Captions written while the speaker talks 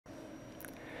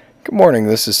Good morning,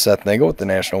 this is Seth Nagel with the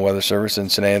National Weather Service in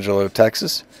San Angelo,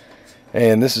 Texas.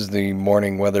 And this is the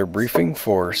morning weather briefing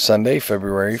for Sunday,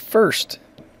 February 1st,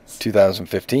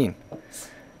 2015.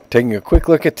 Taking a quick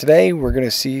look at today, we're going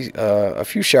to see a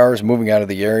few showers moving out of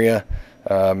the area,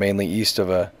 mainly east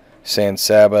of San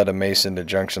Saba to Mason to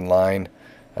Junction line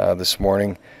this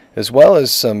morning, as well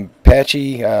as some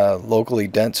patchy, locally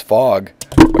dense fog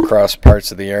across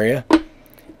parts of the area.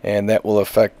 And that will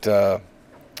affect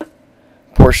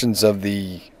portions of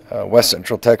the west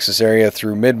central Texas area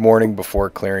through mid-morning before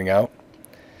clearing out.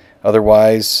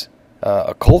 Otherwise,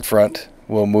 a cold front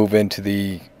will move into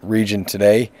the region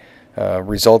today,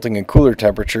 resulting in cooler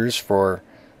temperatures for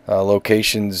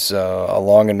locations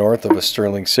along and north of a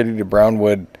Sterling City to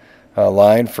Brownwood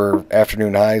line for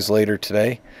afternoon highs later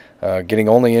today, getting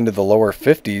only into the lower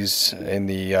 50s in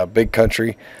the big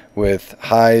country, with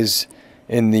highs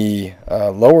in the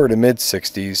lower to mid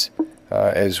 60s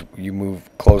as you move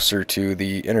closer to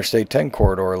the Interstate 10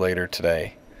 corridor later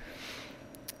today.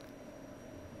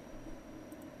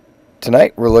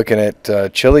 Tonight we're looking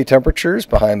at chilly temperatures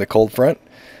behind the cold front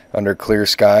under clear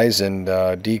skies and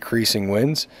decreasing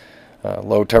winds.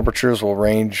 Low temperatures will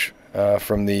range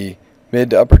from the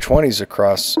mid to upper 20s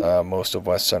across most of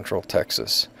west central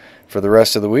Texas. For the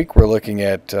rest of the week, we're looking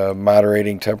at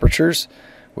moderating temperatures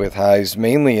with highs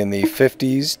mainly in the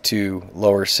 50s to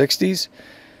lower 60s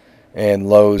and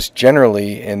lows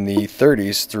generally in the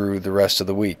 30s through the rest of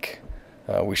the week.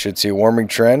 We should see a warming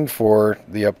trend for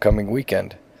the upcoming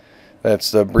weekend.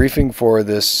 That's the briefing for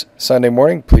this Sunday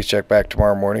morning. Please check back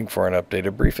tomorrow morning for an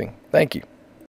updated briefing. Thank you.